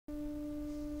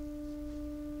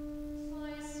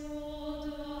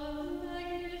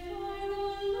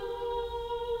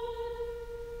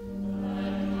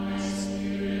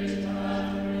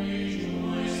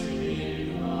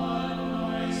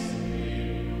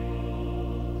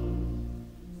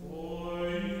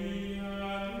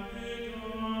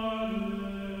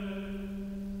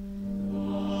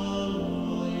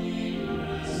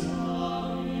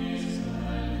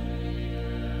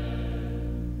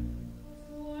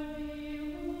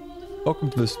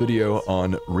Welcome to this video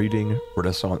on reading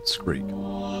Renaissance Greek.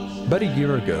 About a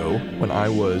year ago, when I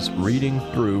was reading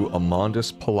through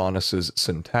Amandus Paulinus's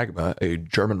Syntagma, a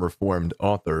German Reformed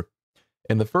author,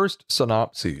 in the first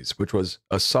synopses, which was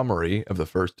a summary of the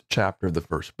first chapter of the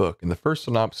first book, in the first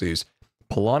synopses,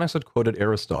 Paulinus had quoted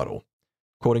Aristotle,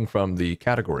 quoting from the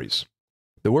categories.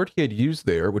 The word he had used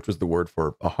there, which was the word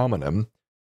for a homonym,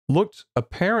 looked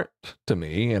apparent to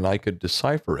me, and I could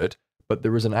decipher it, but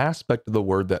there was an aspect of the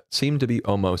word that seemed to be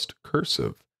almost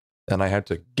cursive, and I had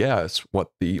to guess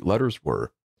what the letters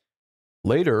were.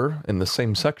 Later, in the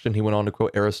same section, he went on to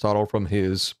quote Aristotle from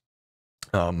his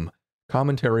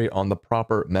commentary on the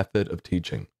proper method of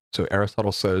teaching. So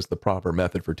Aristotle says the proper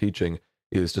method for teaching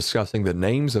is discussing the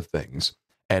names of things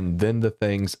and then the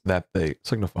things that they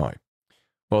signify.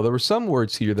 Well, there were some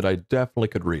words here that I definitely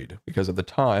could read, because at the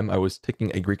time I was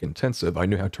taking a Greek intensive. I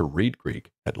knew how to read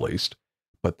Greek, at least,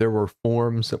 but there were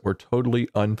forms that were totally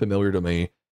unfamiliar to me,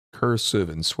 cursive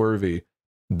and swervy.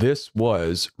 This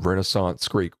was Renaissance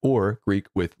Greek, or Greek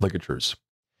with ligatures.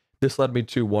 This led me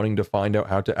to wanting to find out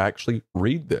how to actually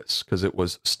read this, because it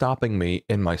was stopping me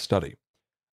in my study.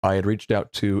 I had reached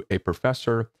out to a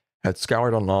professor, had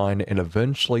scoured online, and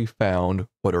eventually found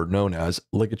what are known as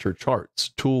ligature charts,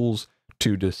 tools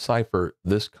to decipher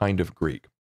this kind of Greek.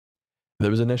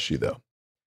 There was an issue, though.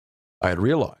 I had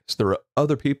realized there are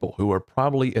other people who are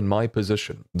probably in my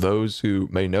position, those who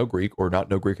may know Greek or not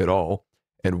know Greek at all,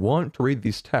 and want to read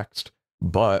these texts,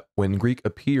 but when Greek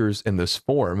appears in this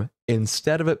form,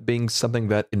 instead of it being something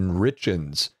that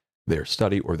enriches their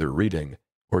study or their reading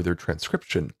or their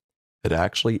transcription, it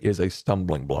actually is a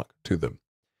stumbling block to them.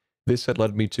 This had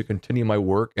led me to continue my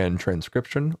work and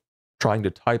transcription, trying to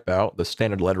type out the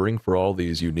standard lettering for all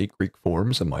these unique Greek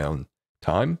forms in my own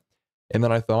time. And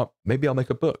then I thought, maybe I'll make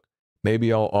a book.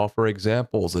 Maybe I'll offer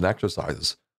examples and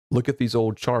exercises, look at these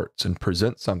old charts and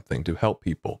present something to help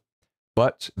people.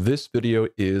 But this video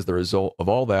is the result of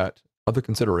all that, other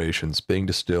considerations being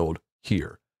distilled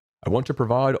here. I want to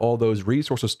provide all those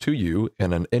resources to you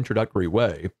in an introductory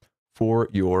way for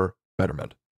your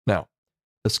betterment. Now,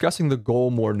 discussing the goal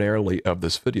more narrowly of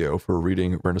this video for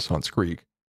reading Renaissance Greek,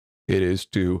 it is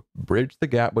to bridge the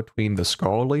gap between the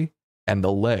scholarly and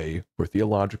the lay for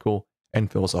theological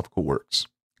and philosophical works.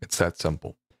 It's that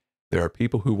simple. There are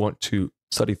people who want to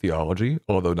study theology,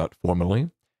 although not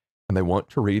formally, and they want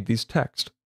to read these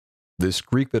texts. This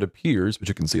Greek that appears, which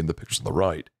you can see in the pictures on the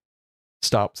right,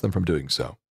 stops them from doing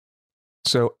so.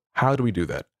 So how do we do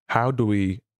that? How do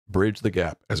we bridge the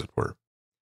gap, as it were?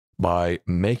 By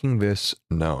making this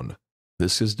known.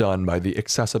 This is done by the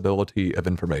accessibility of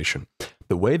information.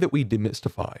 The way that we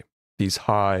demystify these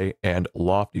high and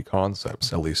lofty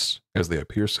concepts, at least as they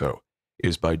appear so,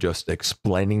 is by just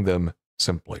explaining them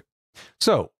simply.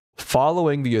 So,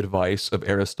 following the advice of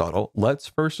Aristotle, let's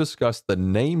first discuss the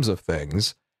names of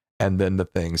things and then the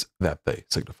things that they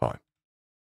signify.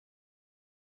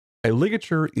 A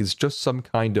ligature is just some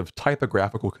kind of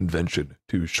typographical convention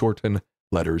to shorten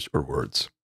letters or words.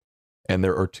 And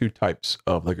there are two types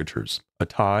of ligatures, a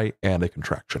tie and a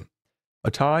contraction.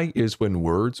 A tie is when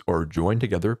words are joined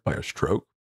together by a stroke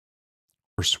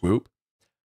or swoop,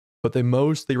 but they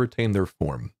mostly retain their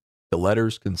form. The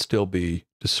letters can still be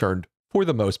discerned, for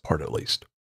the most part at least.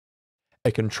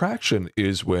 A contraction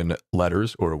is when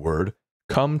letters or a word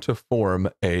come to form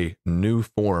a new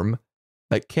form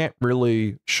that can't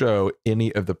really show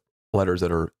any of the letters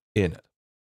that are in it.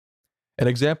 An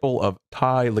example of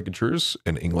tie ligatures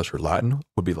in English or Latin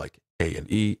would be like A and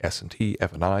E, S and T,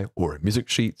 F and I, or in music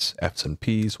sheets, F's and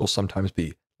P's will sometimes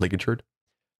be ligatured.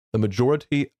 The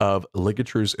majority of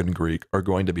ligatures in Greek are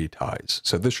going to be ties,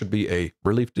 so this should be a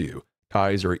relief to you.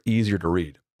 Ties are easier to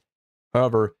read.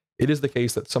 However, it is the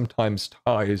case that sometimes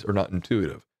ties are not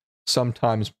intuitive.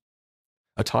 Sometimes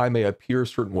a tie may appear a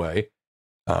certain way.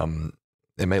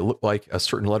 It may look like a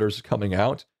certain letter is coming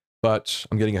out, but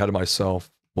I'm getting ahead of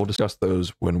myself. We'll discuss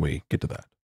those when we get to that.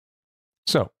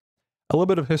 So, a little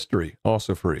bit of history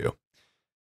also for you.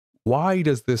 Why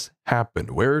does this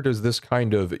happen? Where does this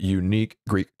kind of unique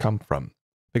Greek come from?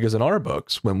 Because in our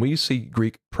books, when we see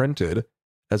Greek printed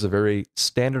as a very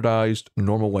standardized,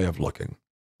 normal way of looking,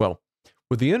 well,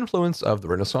 with the influence of the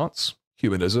Renaissance,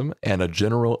 humanism, and a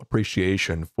general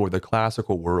appreciation for the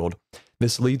classical world,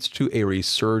 this leads to a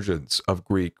resurgence of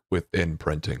Greek within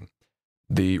printing.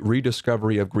 The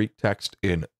rediscovery of Greek text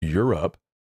in Europe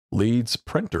leads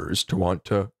printers to want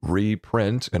to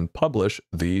reprint and publish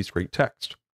these Greek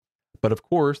texts. But of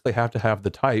course, they have to have the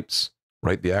types,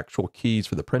 right, the actual keys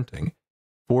for the printing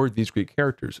for these Greek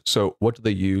characters. So what do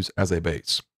they use as a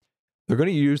base? They're going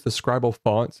to use the scribal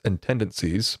fonts and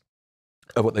tendencies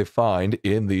of what they find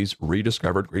in these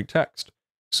rediscovered Greek texts.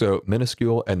 So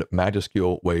minuscule and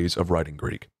majuscule ways of writing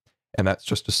Greek. And that's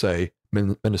just to say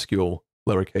minuscule,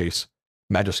 lowercase,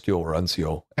 majuscule or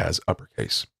uncial as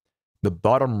uppercase. The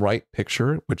bottom right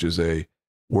picture, which is a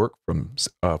work from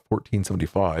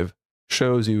 1475,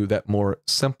 shows you that more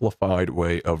simplified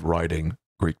way of writing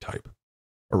Greek type,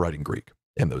 or writing Greek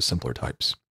in those simpler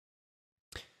types.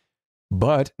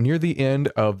 But near the end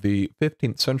of the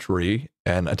 15th century,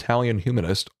 an Italian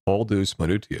humanist, Aldus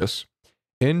Manutius,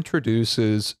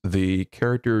 introduces the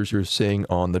characters you're seeing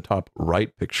on the top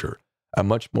right picture, a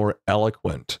much more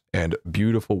eloquent and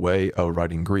beautiful way of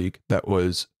writing Greek that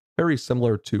was very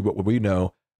similar to what we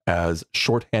know as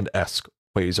shorthand-esque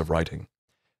ways of writing.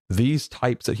 These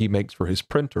types that he makes for his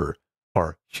printer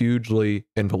are hugely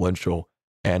influential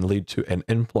and lead to an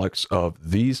influx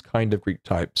of these kind of Greek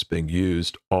types being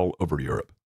used all over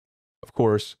Europe. Of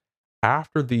course,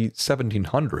 after the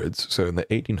 1700s, so in the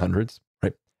 1800s,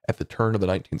 right, at the turn of the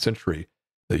 19th century,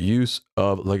 the use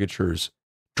of ligatures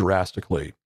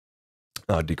drastically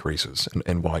decreases.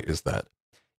 And why is that?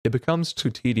 It becomes too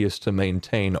tedious to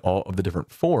maintain all of the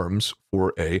different forms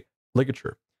for a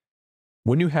ligature.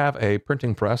 When you have a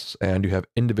printing press and you have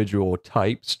individual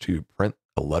types to print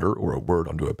a letter or a word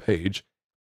onto a page,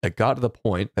 it got to the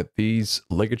point that these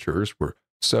ligatures were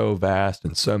so vast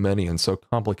and so many and so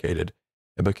complicated,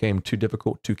 it became too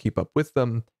difficult to keep up with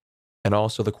them, and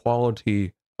also the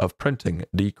quality of printing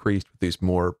decreased with these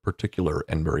more particular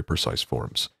and very precise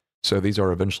forms. So these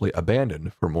are eventually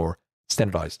abandoned for more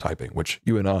standardized typing, which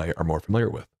you and I are more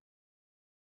familiar with.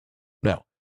 Now,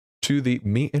 to the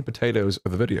meat and potatoes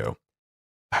of the video,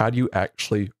 how do you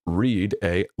actually read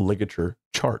a ligature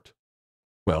chart?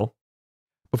 Well,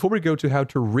 before we go to how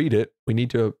to read it, we need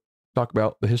to talk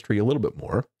about the history a little bit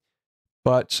more.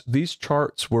 But these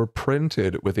charts were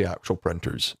printed with the actual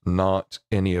printers, not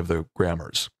any of the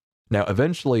grammars. Now,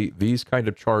 eventually, these kind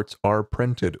of charts are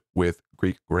printed with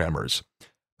Greek grammars.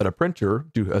 But a printer,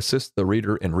 to assist the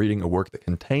reader in reading a work that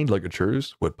contained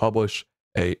ligatures, would publish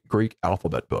a Greek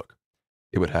alphabet book.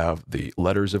 It would have the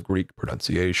letters of Greek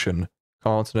pronunciation,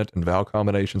 consonant and vowel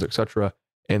combinations, etc.,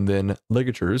 and then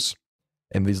ligatures.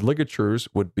 And these ligatures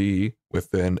would be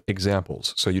within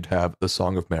examples. So you'd have the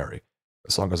Song of Mary,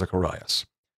 the Song of Zacharias,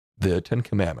 the Ten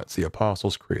Commandments, the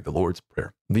Apostles' Creed, the Lord's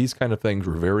Prayer. These kind of things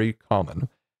were very common,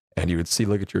 and you would see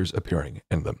ligatures appearing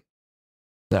in them.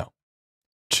 Now,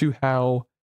 to how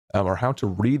to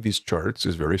read these charts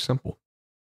is very simple.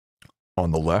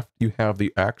 On the left, you have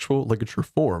the actual ligature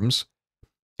forms,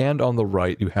 and on the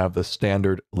right, you have the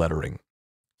standard lettering.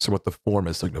 So what the form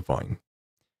is signifying.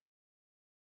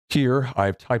 Here,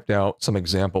 I've typed out some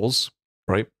examples,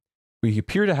 right? We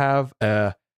appear to have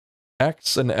a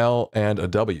X, an L, and a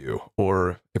W,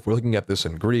 or if we're looking at this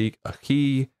in Greek, a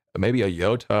chi, maybe a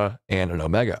iota, and an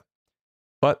omega.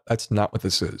 But that's not what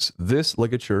this is. This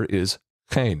ligature is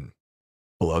chen.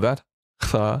 Below that,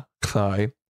 cha,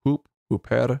 chai, hoop,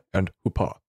 hooper, and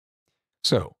hoopa.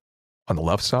 So, on the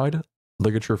left side,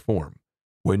 ligature form.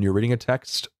 When you're reading a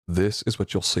text, this is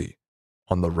what you'll see.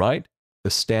 On the right,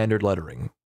 the standard lettering,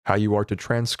 how you are to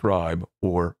transcribe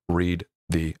or read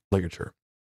the ligature.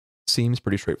 Seems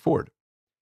pretty straightforward.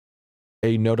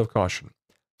 A note of caution.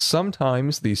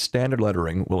 Sometimes the standard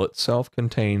lettering will itself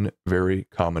contain very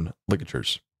common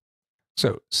ligatures.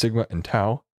 So, sigma and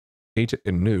tau, eta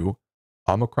and nu,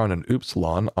 omicron and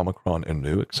upsilon, omicron and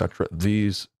nu, etc.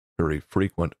 These very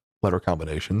frequent letter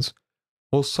combinations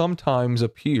will sometimes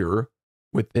appear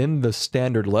within the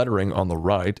standard lettering on the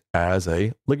right as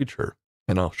a ligature.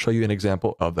 And I'll show you an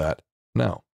example of that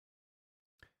now.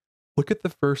 Look at the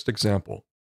first example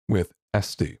with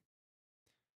SD.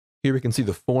 Here we can see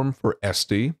the form for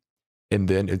SD, and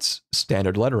then its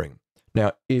standard lettering.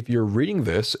 Now, if you're reading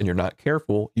this and you're not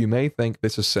careful, you may think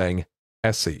this is saying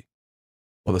SE.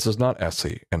 Well, this is not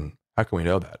SE, and how can we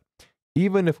know that?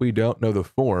 Even if we don't know the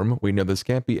form, we know this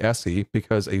can't be SE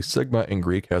because a sigma in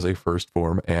Greek has a first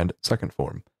form and second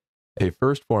form. A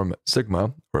first form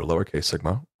sigma, or lowercase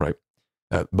sigma, right?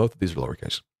 Both of these are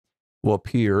lowercase, will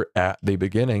appear at the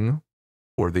beginning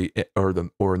or in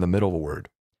the middle of a word.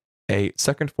 A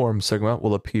second form sigma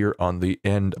will appear on the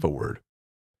end of a word.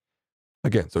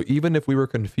 Again, so even if we were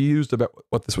confused about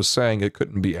what this was saying, it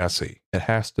couldn't be SE. It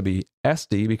has to be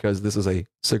SD because this is a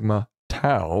sigma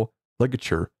tau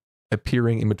ligature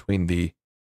appearing in between the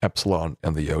epsilon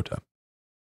and the iota.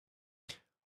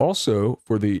 Also,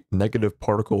 for the negative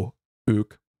particle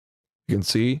uk, you can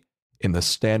see in the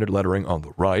standard lettering on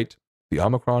the right, the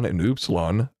omicron and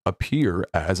upsilon appear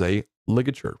as a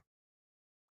ligature.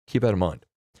 Keep that in mind.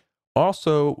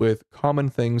 Also, with common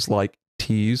things like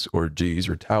T's or G's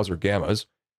or taus or gammas,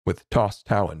 with tos,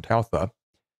 tau, and tautha,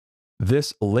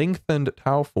 this lengthened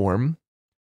tau form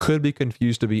could be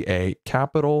confused to be a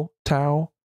capital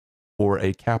tau or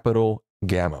a capital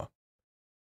gamma.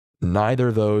 Neither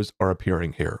of those are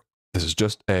appearing here. This is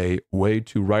just a way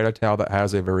to write a tau that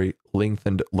has a very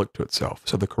lengthened look to itself.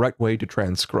 So the correct way to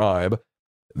transcribe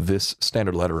this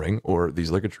standard lettering, or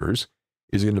these ligatures,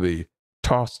 is going to be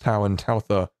tos, tau, and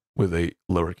tautha with a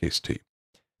lowercase t.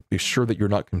 Be sure that you're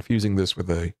not confusing this with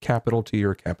a capital T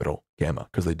or capital gamma,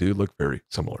 because they do look very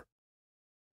similar.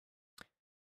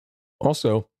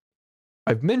 Also,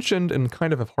 I've mentioned and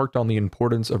kind of have harked on the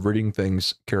importance of reading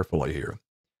things carefully here.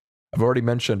 I've already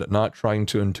mentioned not trying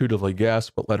to intuitively guess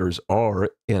what letters are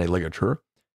in a ligature.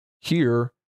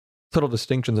 Here, subtle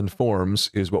distinctions in forms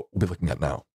is what we'll be looking at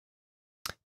now.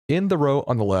 In the row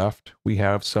on the left, we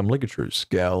have some ligatures,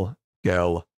 gel,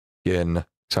 gel, gin,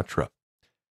 etc.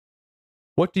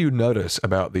 What do you notice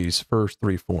about these first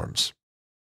three forms?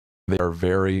 They are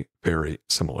very, very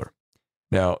similar.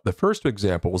 Now, the first two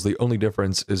examples, the only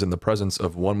difference is in the presence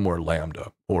of one more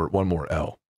lambda, or one more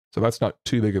L. So that's not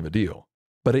too big of a deal.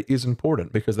 But it is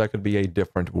important because that could be a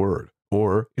different word,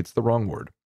 or it's the wrong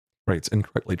word, right? It's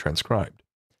incorrectly transcribed.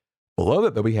 Below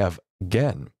it, though, we have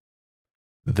gen.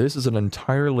 This is an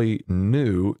entirely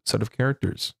new set of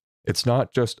characters. It's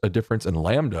not just a difference in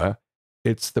lambda,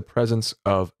 it's the presence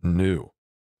of new.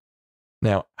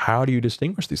 Now, how do you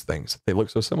distinguish these things? They look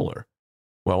so similar.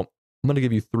 Well, I'm going to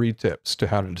give you 3 tips to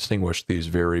how to distinguish these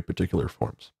very particular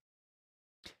forms.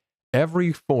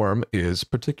 Every form is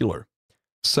particular.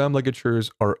 Some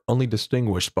ligatures are only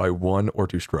distinguished by 1 or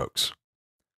 2 strokes.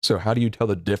 So how do you tell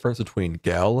the difference between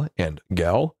gel and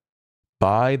gel?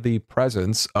 By the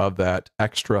presence of that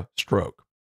extra stroke.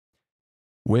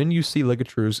 When you see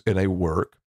ligatures in a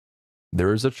work,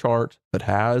 there is a chart that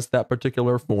has that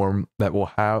particular form that will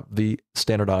have the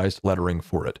standardized lettering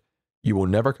for it. You will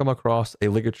never come across a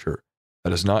ligature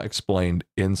that is not explained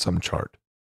in some chart.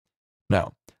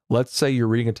 Now, let's say you're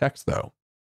reading a text, though,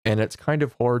 and it's kind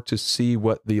of hard to see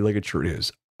what the ligature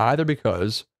is, either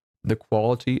because the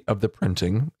quality of the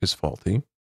printing is faulty,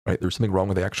 right? There's something wrong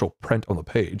with the actual print on the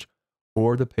page,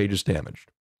 or the page is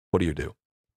damaged. What do you do?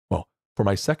 Well, for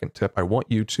my second tip, I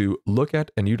want you to look at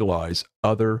and utilize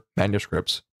other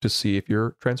manuscripts to see if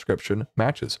your transcription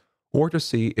matches, or to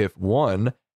see if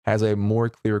one has a more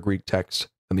clear Greek text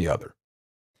than the other.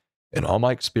 In all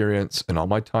my experience and all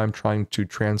my time trying to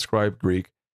transcribe Greek,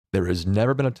 there has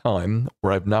never been a time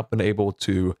where I've not been able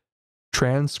to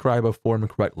transcribe a form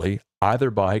correctly, either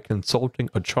by consulting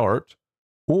a chart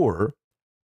or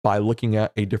by looking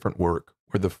at a different work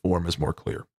where the form is more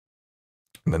clear.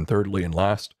 And then thirdly and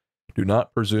last, do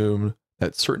not presume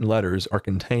that certain letters are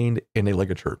contained in a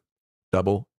ligature.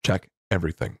 Double check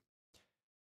everything.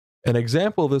 An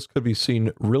example of this could be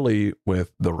seen really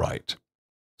with the right.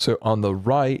 So on the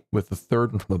right, with the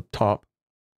third one from the top,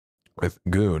 with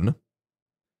goon,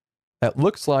 that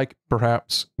looks like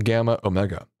perhaps gamma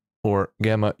omega or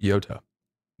gamma iota.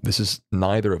 This is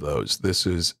neither of those. This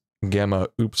is gamma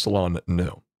upsilon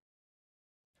nu.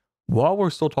 While we're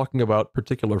still talking about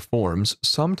particular forms,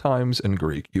 sometimes in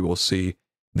Greek you will see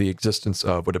the existence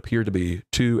of what appear to be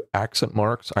 2 accent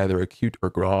marks, either acute or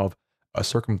grave, a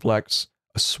circumflex,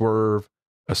 a swerve,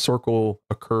 a circle,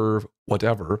 a curve,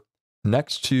 whatever,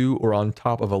 next to or on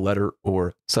top of a letter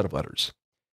or set of letters.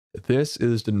 This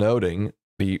is denoting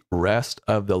the rest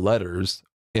of the letters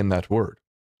in that word.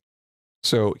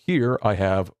 So here I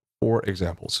have 4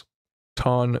 examples,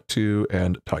 ton, tu,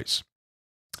 and tais.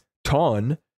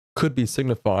 Ton could be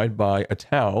signified by a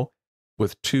tau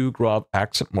with 2 grave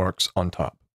accent marks on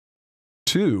top.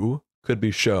 Tu could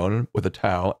be shown with a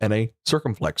tau and a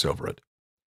circumflex over it.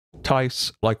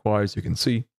 Tais, likewise, you can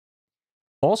see.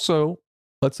 Also,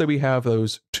 let's say we have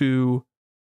those 2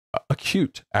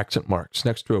 acute accent marks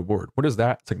next to a word. What does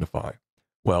that signify?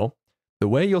 Well, the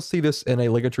way you'll see this in a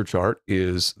ligature chart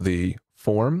is the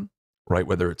form, right?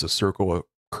 Whether it's a circle, a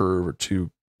curve, or 2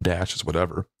 dashes,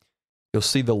 whatever. You'll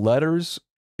see the letters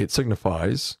it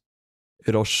signifies.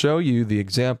 It'll show you the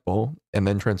example and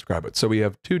then transcribe it. So we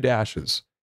have 2 dashes,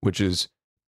 which is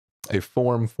a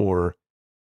form for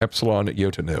epsilon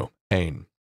iota nu, ein.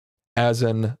 As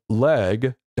in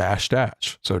leg, dash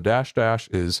dash. So dash dash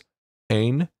is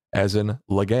ein, as in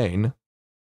legain,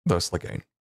 thus legain.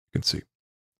 You can see.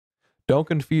 Don't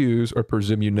confuse or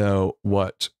presume you know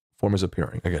what form is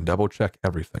appearing. Again, double check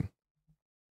everything.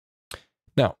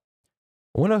 Now,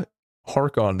 I want to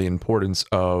hark on the importance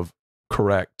of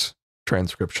correct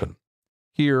transcription.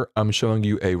 Here, I'm showing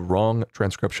you a wrong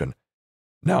transcription.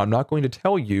 Now, I'm not going to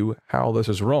tell you how this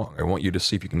is wrong. I want you to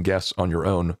see if you can guess on your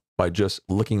own by just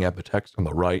looking at the text on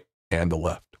the right and the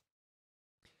left.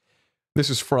 This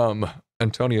is from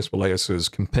Antonius Valleus's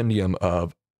Compendium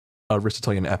of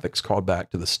Aristotelian ethics called back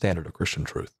to the standard of Christian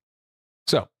truth.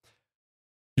 So,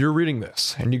 you're reading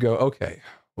this, and you go, okay,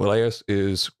 Velleius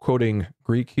is quoting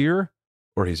Greek here,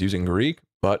 or he's using Greek,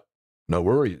 but no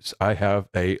worries. I have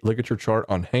a ligature chart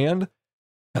on hand,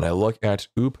 and I look at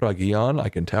upragion. I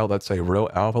can tell that's a rho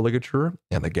alpha ligature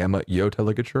and a gamma iota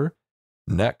ligature.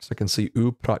 Next, I can see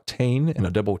upratein, and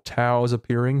a double tau is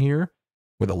appearing here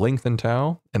with a lengthened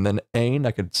tau. And then ain,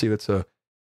 I can see that's a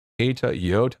eta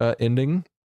iota ending.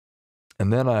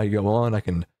 And then I go on, I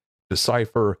can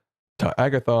decipher ta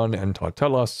agathon and ta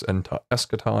telos and ta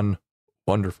eschaton.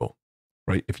 Wonderful,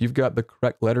 right? If you've got the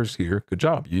correct letters here, good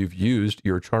job. You've used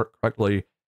your chart correctly,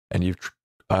 and you've,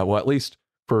 well, at least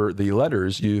for the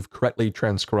letters, you've correctly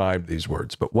transcribed these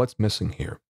words. But what's missing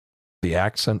here? The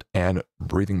accent and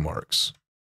breathing marks.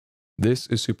 This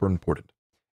is super important.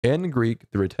 In Greek,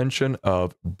 the retention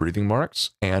of breathing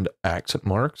marks and accent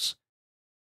marks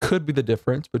could be the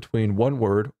difference between one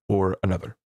word or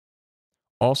another.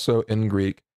 Also, in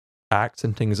Greek,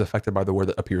 accenting is affected by the word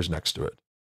that appears next to it.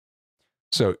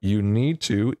 So you need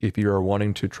to, if you are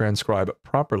wanting to transcribe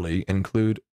properly,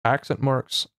 include accent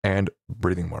marks and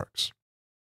breathing marks.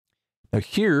 Now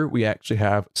here we actually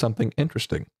have something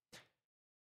interesting.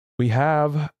 We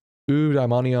have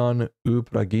eudaimonion,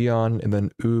 upragion, and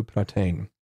then upratein.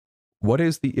 What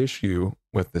is the issue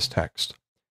with this text?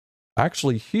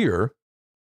 Actually here,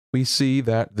 we see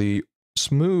that the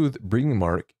smooth breathing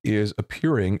mark is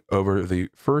appearing over the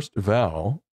first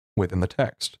vowel within the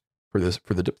text for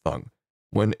the diphthong,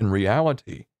 when in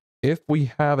reality, if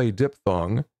we have a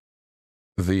diphthong,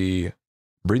 the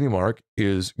breathing mark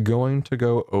is going to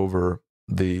go over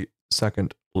the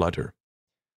second letter.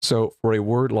 So for a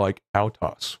word like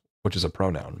autos, which is a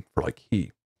pronoun for like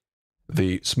he,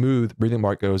 the smooth breathing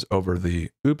mark goes over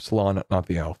the upsilon, not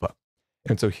the alpha.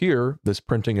 And so here, this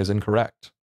printing is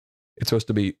incorrect. It's supposed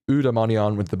to be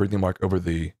eudaimonion with the breathing mark over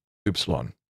the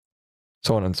upsilon,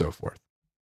 so on and so forth.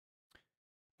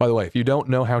 By the way, if you don't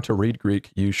know how to read Greek,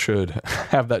 you should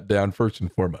have that down first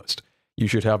and foremost. You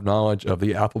should have knowledge of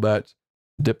the alphabet,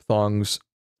 diphthongs,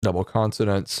 double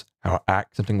consonants, how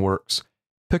accenting works.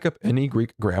 Pick up any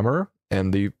Greek grammar,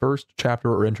 and the first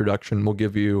chapter or introduction will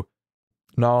give you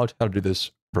knowledge how to do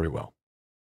this very well.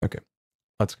 Okay,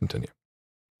 let's continue.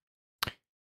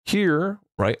 Here,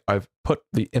 right, I've put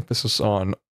the emphasis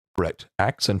on correct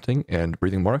accenting and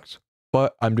breathing marks,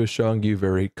 but I'm just showing you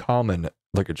very common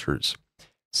ligatures.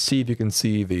 See if you can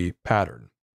see the pattern.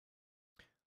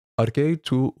 Arche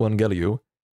tu Evangeliu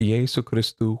Iesu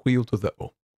Christu huiu to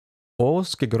thou.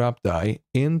 Os que graptai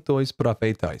in tois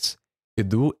prophetais,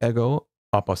 edu ego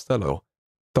apostelo,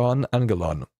 ton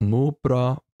angelon mu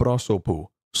pra prosopu,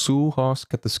 su hos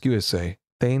catescuese,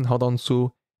 ten hodon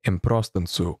su improston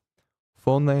su.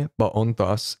 Phone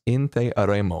baontas in te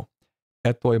aremo,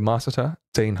 etoi masata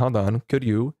ten hodon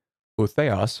curiu,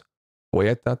 utheas,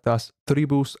 poetatas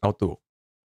tribus autu.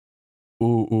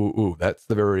 Ooh, that's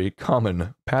the very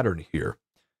common pattern here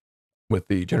with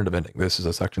the genitive ending. This is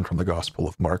a section from the Gospel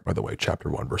of Mark, by the way, chapter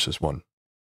 1, verses 1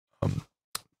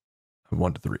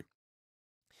 to 3.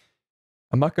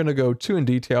 I'm not going to go too in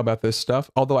detail about this stuff,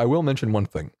 although I will mention one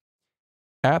thing.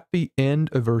 At the end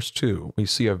of verse 2, we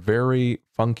see a very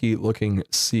funky looking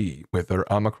C with our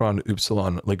omicron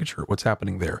upsilon ligature. What's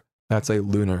happening there? That's a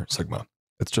lunar sigma.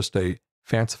 It's just a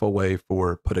fanciful way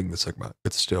for putting the sigma.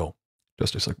 It's still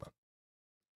just a sigma.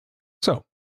 So,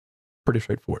 pretty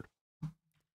straightforward.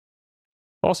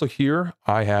 Also here,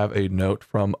 I have a note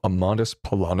from Amandus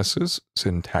Paulinus's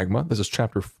Syntagma. This is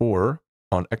chapter 4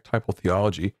 on ectypal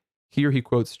theology. Here he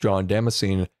quotes John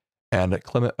Damascene and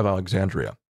Clement of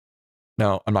Alexandria.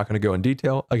 Now, I'm not going to go in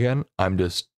detail again. I'm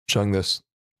just showing this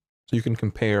so you can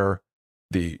compare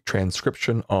the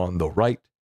transcription on the right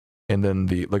and then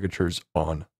the ligatures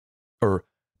on, or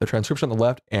the transcription on the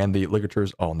left and the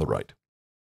ligatures on the right.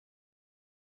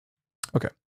 Okay,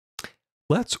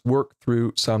 let's work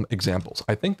through some examples.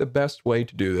 I think the best way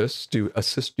to do this, to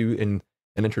assist you in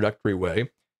an introductory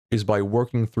way, is by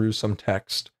working through some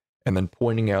text and then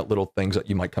pointing out little things that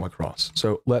you might come across.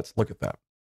 So let's look at that.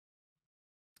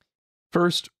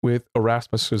 First, with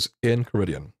Erasmus's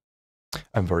Enchiridion.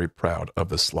 I'm very proud of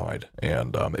this slide.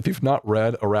 And if you've not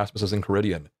read Erasmus's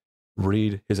Enchiridion,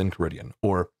 read his Enchiridion,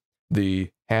 or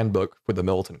the Handbook for the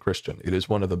Militant Christian. It is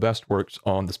one of the best works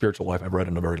on the spiritual life I've read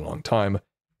in a very long time,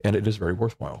 and it is very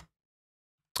worthwhile.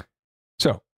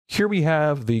 So, here we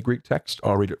have the Greek text.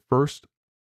 I'll read it first.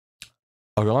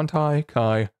 Agantai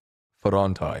kai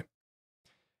pharontai.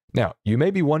 Now, you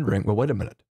may be wondering, well, wait a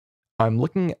minute. I'm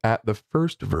looking at the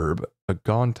first verb,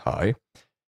 agantai.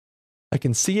 I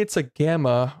can see it's a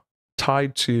gamma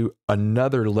tied to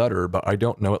another letter, but I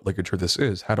don't know what ligature this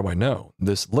is. How do I know?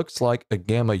 This looks like a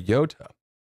gamma iota.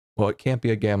 Well, it can't be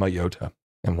a gamma iota.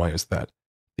 And why is that?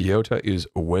 The iota is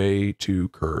way too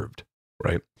curved,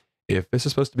 right? If this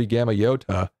is supposed to be gamma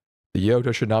iota, the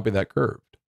iota should not be that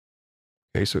curved.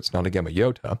 Okay, so it's not a gamma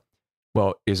iota.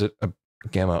 Well, is it a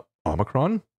gamma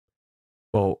omicron?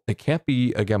 Well, it can't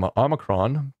be a gamma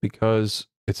omicron because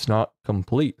it's not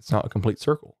complete. It's not a complete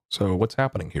circle. So what's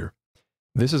happening here?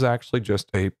 This is actually just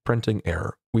a printing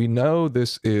error. We know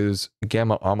this is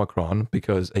gamma omicron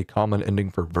because a common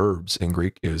ending for verbs in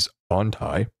Greek is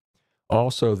ontai.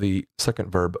 Also, the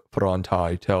second verb,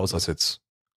 frontai, tells us it's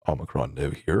omicron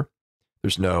new here.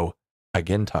 There's no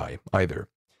agentai either.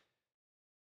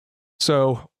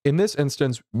 So in this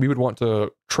instance, we would want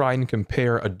to try and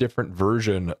compare a different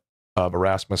version of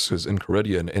Erasmus's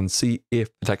Enchiridion and see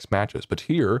if the text matches. But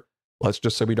here, let's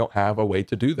just say we don't have a way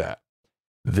to do that.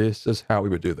 This is how we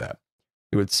would do that.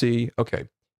 We would see, okay,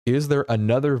 is there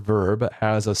another verb that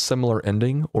has a similar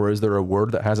ending, or is there a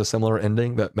word that has a similar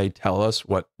ending that may tell us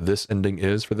what this ending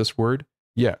is for this word?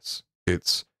 Yes,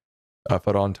 it's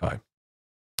pharontai.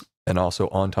 And also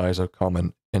ontai is a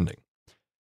common ending.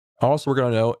 Also, we're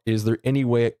going to know, is there any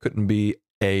way it couldn't be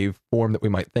a form that we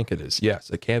might think it is?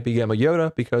 Yes, it can't be gamma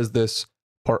iota because this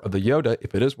part of the iota,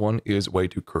 if it is one, is way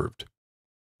too curved.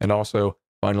 And also,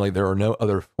 finally, there are no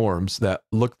other forms that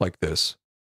look like this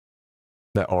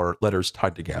that are letters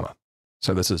tied to gamma.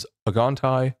 So this is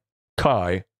agantai,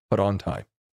 chi, pharontai.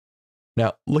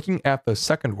 Now, looking at the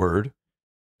second word,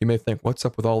 you may think, what's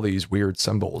up with all these weird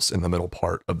symbols in the middle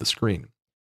part of the screen?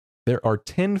 There are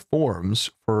 10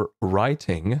 forms for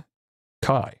writing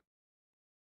chi.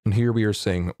 And here we are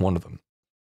seeing one of them.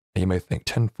 And you may think,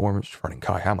 10 forms for writing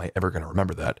chi, how am I ever going to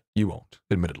remember that? You won't,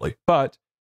 admittedly. But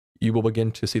you will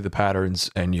begin to see the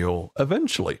patterns and you'll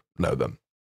eventually know them.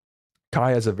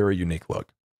 Chi has a very unique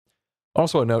look.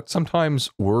 Also a note,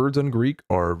 sometimes words in Greek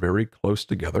are very close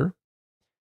together.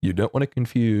 You don't want to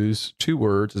confuse two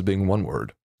words as being one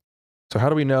word. So how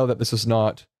do we know that this is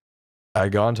not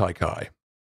agantai chi?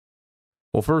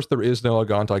 Well, first, there is no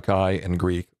agantai chi in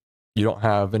Greek. You don't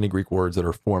have any Greek words that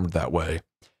are formed that way.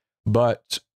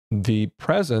 But the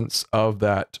presence of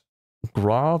that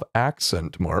grave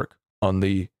accent mark on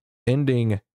the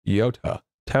ending iota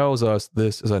tells us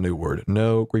this is a new word.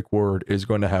 No Greek word is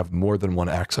going to have more than one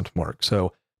accent mark.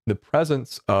 So the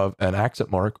presence of an accent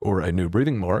mark or a new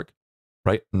breathing mark,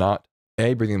 right? Not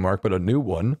a breathing mark, but a new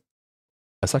one,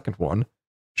 a second one,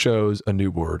 shows a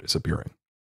new word is appearing.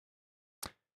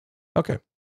 Okay.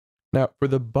 Now, for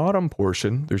the bottom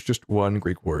portion, there's just one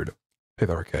Greek word,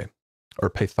 petharche, or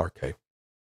petharche.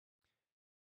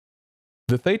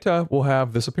 The theta will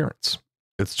have this appearance.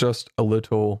 It's just a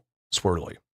little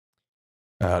swirly.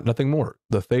 Nothing more.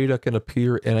 The theta can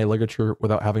appear in a ligature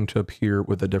without having to appear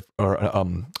with a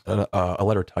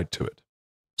letter tied to it.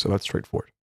 So that's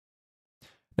straightforward.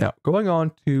 Now, going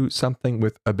on to something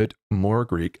with a bit more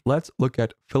Greek, let's look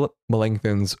at Philip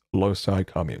Melanchthon's loci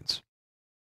communes.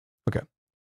 Okay.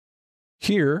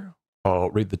 Here, I'll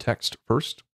read the text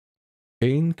first.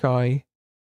 Ein kai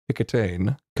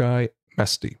hikatein kai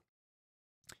mesti.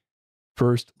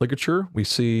 First ligature, we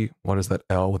see, what is that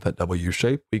L with that W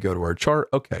shape? We go to our chart.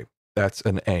 Okay, that's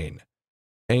an ein.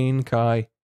 Ein kai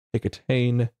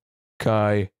hikatein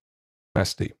kai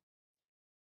mesti.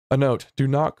 A note, do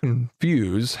not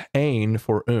confuse ein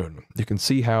for un. You can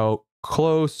see how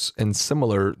close and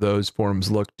similar those forms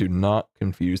look. Do not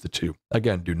confuse the two.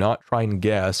 Again, do not try and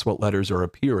guess what letters are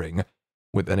appearing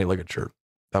with any ligature.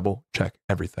 Double check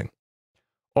everything.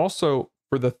 Also,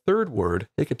 for the third word,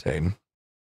 hikatein,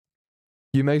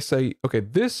 you may say, okay,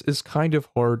 this is kind of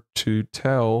hard to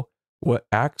tell what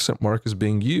accent mark is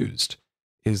being used.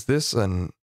 Is this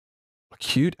an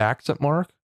acute accent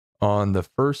mark on the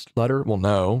first letter? Well,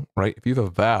 no, right? If you have a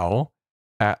vowel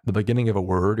at the beginning of a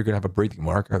word, you're going to have a breathing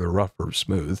mark, either rough or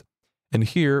smooth. And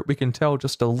here we can tell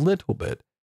just a little bit.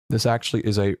 This actually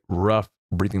is a rough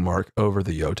breathing mark over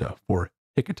the iota for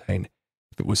hikatein.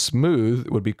 If it was smooth,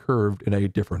 it would be curved in a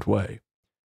different way.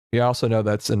 We also know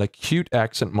that's an acute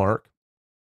accent mark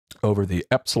over the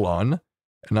epsilon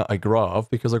and not a grave,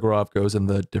 because a grave goes in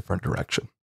the different direction.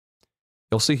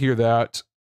 You'll see here that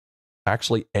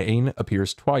actually ein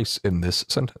appears twice in this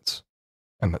sentence,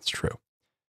 and that's true.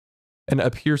 And it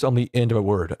appears on the end of a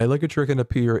word. A ligature can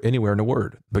appear anywhere in a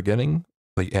word, beginning,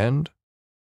 the end,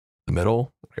 the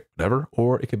middle, whatever,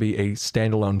 or it could be a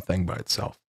standalone thing by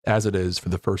itself, as it is for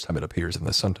the first time it appears in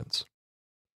this sentence.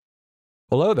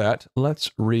 Below that, let's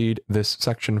read this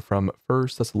section from 1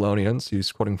 Thessalonians.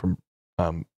 He's quoting from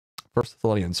 1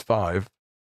 Thessalonians 5.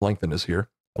 Melanchthon is here,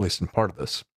 at least in part of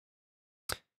this.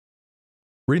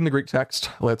 Reading the Greek text,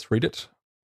 let's read it.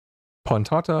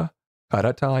 Pontata,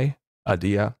 karatai,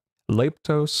 adia,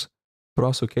 leptos,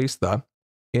 prosokesta,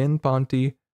 in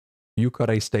panti,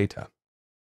 eucharisteta.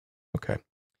 Okay.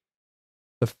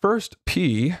 The first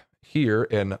P here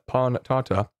in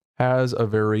pontata has a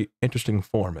very interesting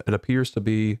form. It appears to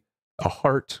be a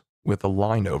heart with a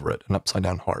line over it, an upside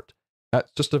down heart.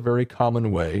 That's just a very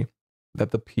common way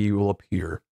that the P will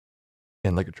appear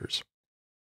in ligatures.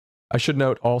 I should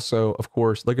note also, of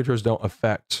course, ligatures don't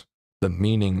affect the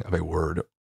meaning of a word.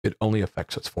 It only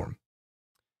affects its form.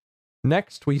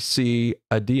 Next, we see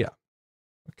adia.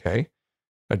 Okay,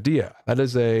 adia. That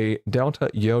is a delta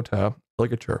iota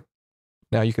ligature.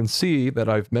 Now, you can see that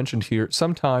I've mentioned here,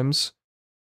 sometimes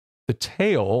the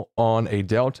tail on a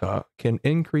delta can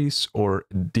increase or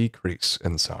decrease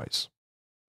in size.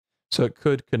 So it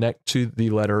could connect to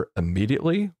the letter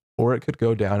immediately, or it could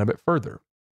go down a bit further.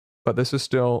 But this is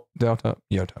still delta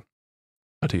iota,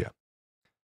 adia.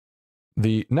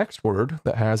 The next word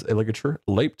that has a ligature,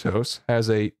 leptos, has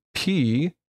a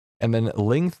P and then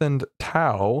lengthened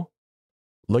tau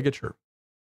ligature.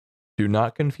 Do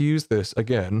not confuse this,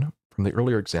 again, from the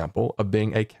earlier example of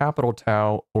being a capital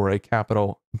tau or a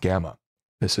capital gamma.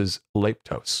 This is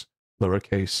leptos,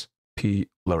 lowercase p,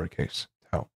 lowercase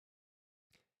tau.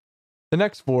 The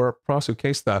next for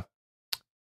prosokesta,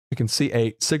 you can see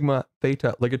a sigma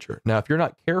theta ligature. Now, if you're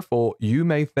not careful, you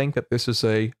may think that this is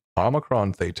a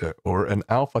omicron theta or an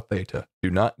alpha theta. Do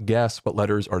not guess what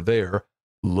letters are there.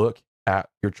 Look at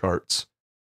your charts.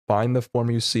 Find the form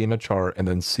you see in a chart and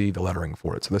then see the lettering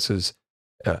for it. So this is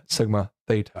sigma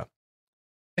theta,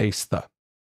 aestha,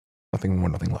 nothing more,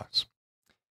 nothing less.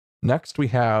 Next, we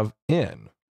have in,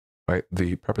 right?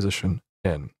 The preposition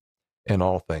in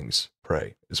all things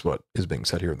pray is what is being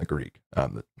said here in the Greek.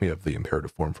 We have the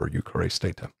imperative form for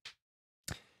eucharisteta.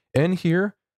 In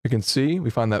here, you can see, we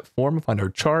find that form, we find our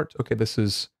chart. Okay, this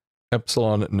is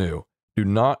epsilon nu. Do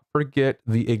not forget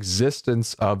the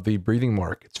existence of the breathing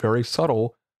mark. It's very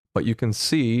subtle, but you can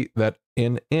see that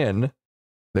in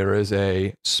there is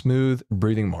a smooth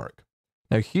breathing mark.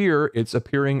 Now here, it's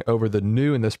appearing over the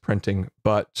nu in this printing,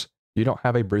 but you don't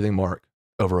have a breathing mark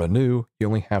over a nu. You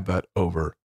only have that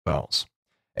over vowels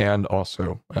and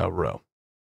also a rho.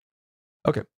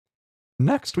 Okay,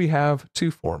 next we have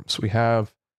two forms. We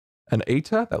have an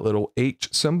eta, that little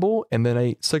H symbol, and then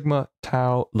a sigma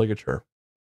tau ligature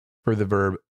for the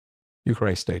verb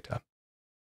eucharisteta.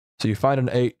 So you find an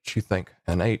H, you think,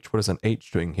 an H, what is an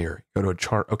H doing here? You go to a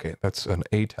chart, okay, that's an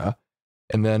eta.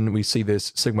 And then we see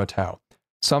this sigma tau.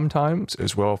 Sometimes,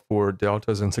 as well for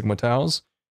deltas and sigma taus,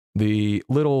 the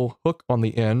little hook on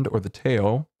the end or the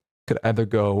tail could either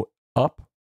go up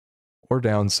or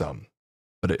down some,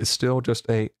 but it is still just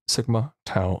a sigma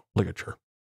tau ligature.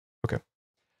 Okay.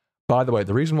 By the way,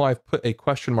 the reason why I've put a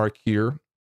question mark here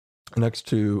next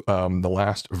to the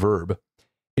last verb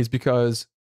is because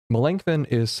Melanchthon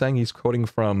is saying he's quoting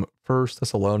from 1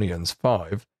 Thessalonians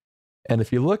 5. And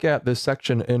if you look at this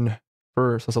section in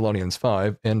 1 Thessalonians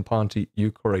 5, in Ponti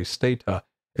Eucharisteta,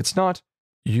 it's not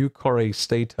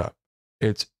Eucharisteta,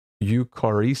 it's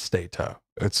Eucharisteta.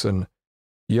 It's an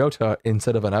iota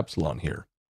instead of an epsilon here.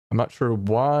 I'm not sure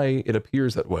why it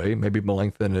appears that way. Maybe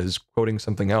Melanchthon is quoting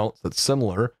something else that's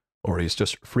similar, or he's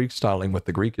just freestyling what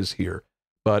the Greek is here.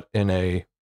 But in a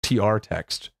TR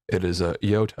text, it is a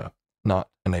iota, not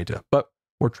an eta. But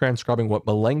we're transcribing what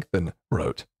Melanchthon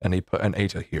wrote, and he put an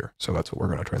eta here. So that's what we're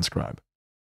going to transcribe.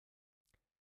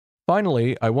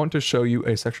 Finally, I want to show you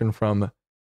a section from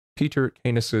Peter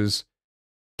Canis's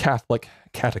Catholic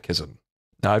Catechism.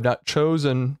 Now, I've not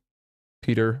chosen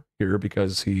Peter here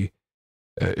because he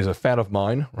is a fan of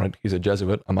mine, right? He's a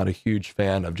Jesuit. I'm not a huge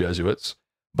fan of Jesuits,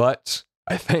 but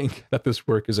I think that this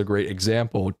work is a great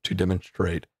example to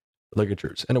demonstrate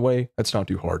ligatures. In a way, that's not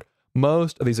too hard.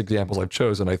 Most of these examples I've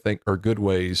chosen, I think, are good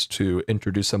ways to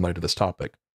introduce somebody to this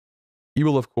topic. You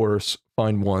will, of course,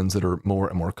 find ones that are more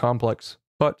and more complex,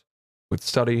 but with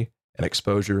study and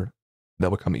exposure,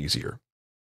 they'll become easier.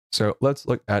 So let's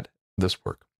look at this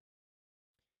work.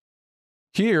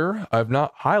 Here, I've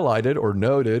not highlighted or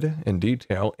noted in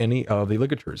detail any of the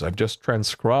ligatures. I've just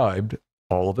transcribed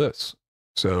all of this.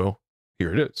 So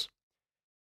here it is.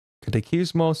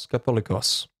 Catechismos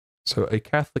Catholicos. So a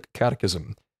Catholic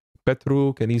catechism.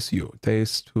 Petru Canisiu,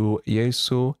 tes tu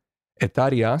Iesu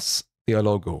etarias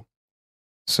theologu.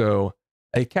 So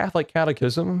a Catholic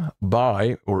catechism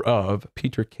by or of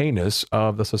Peter Canis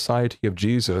of the Society of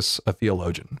Jesus, a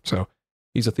theologian. So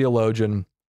he's a theologian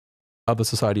of the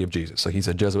Society of Jesus. So he's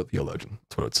a Jesuit theologian.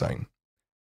 That's what it's saying.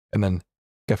 And then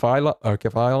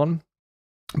Kephilon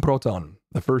Proton,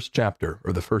 the first chapter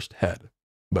or the first head,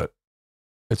 but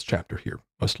it's chapter here,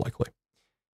 most likely.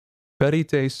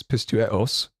 perites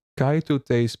pistueos, kai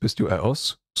tutes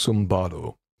pistueos sum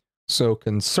balo. So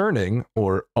concerning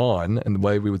or on, and the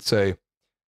way we would say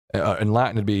in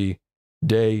Latin it'd be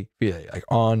de fide, like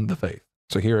on the faith.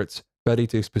 So here it's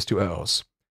perites pistueos,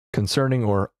 concerning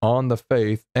or on the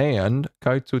faith, and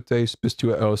kai tutes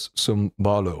pistueos sum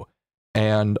balo,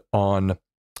 and on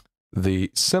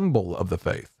the symbol of the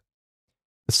faith.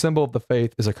 The symbol of the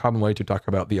faith is a common way to talk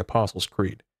about the Apostles'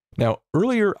 Creed. Now,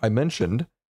 earlier I mentioned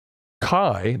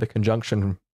kai, the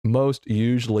conjunction most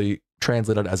usually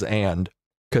translated as and,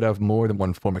 could have more than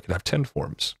one form. It could have 10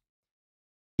 forms.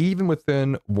 Even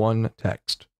within one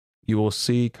text, you will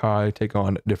see kai take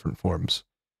on different forms.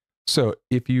 So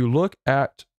if you look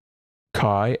at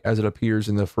kai as it appears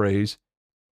in the phrase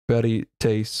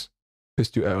perites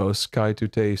pistueos, kai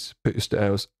tutes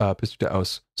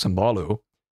pistueos symbolo,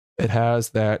 it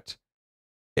has that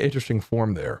interesting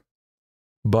form there.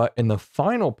 But in the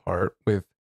final part with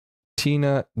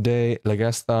tina de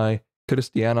legestai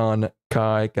Christianon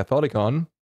kai Catholicon,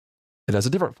 it has a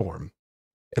different form.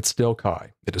 It's still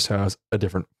kai. It just has a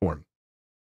different form.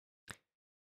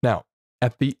 Now,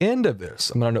 at the end of this,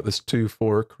 I'm going to note this too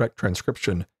for correct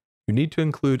transcription, you need to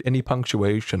include any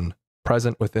punctuation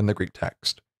present within the Greek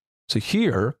text. So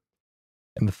here,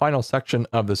 in the final section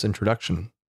of this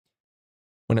introduction,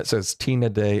 when it says tina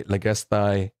de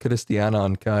legestai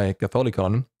Christianon kai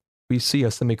Catholicon, we see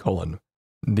a semicolon.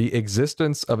 The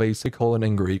existence of a semicolon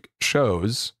in Greek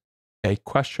shows a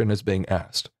question is being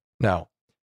asked. Now,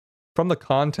 from the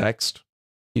context,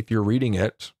 if you're reading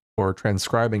it or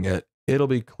transcribing it, it'll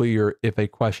be clear if a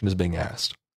question is being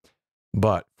asked.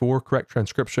 But for correct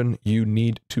transcription, you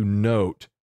need to note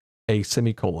a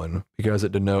semicolon because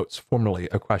it denotes formally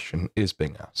a question is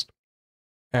being asked.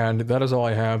 And that is all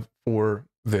I have for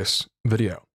this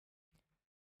video.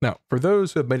 Now, for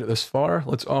those who have made it this far,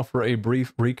 let's offer a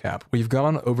brief recap. We've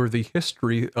gone over the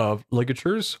history of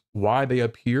ligatures, why they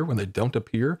appear when they don't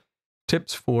appear,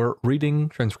 tips for reading,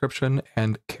 transcription,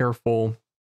 and careful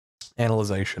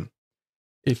analyzation.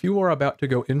 If you are about to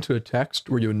go into a text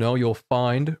where you know you'll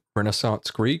find Renaissance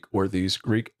Greek or these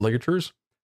Greek ligatures,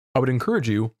 I would encourage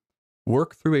you,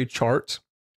 work through a chart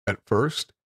at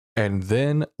first, and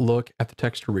then look at the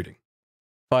text you're reading.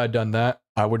 If I had done that,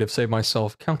 I would have saved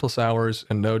myself countless hours,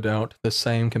 and no doubt the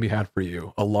same can be had for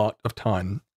you. A lot of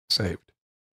time saved.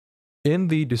 In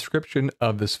the description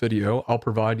of this video, I'll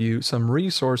provide you some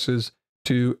resources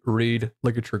to read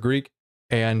ligature Greek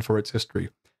and for its history.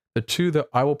 The two that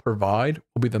I will provide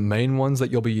will be the main ones that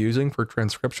you'll be using for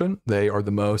transcription. They are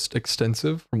the most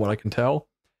extensive from what I can tell.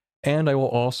 And I will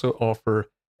also offer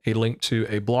a link to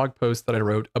a blog post that I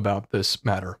wrote about this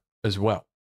matter as well.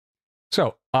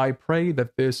 So I pray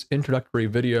that this introductory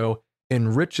video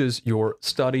enriches your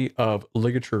study of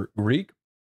ligature Greek.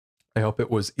 I hope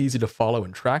it was easy to follow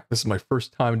and track. This is my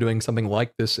first time doing something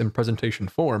like this in presentation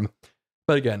form.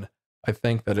 But again, I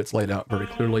think that it's laid out very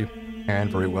clearly and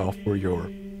very well for your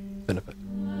benefit.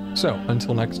 So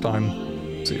until next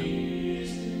time, see you.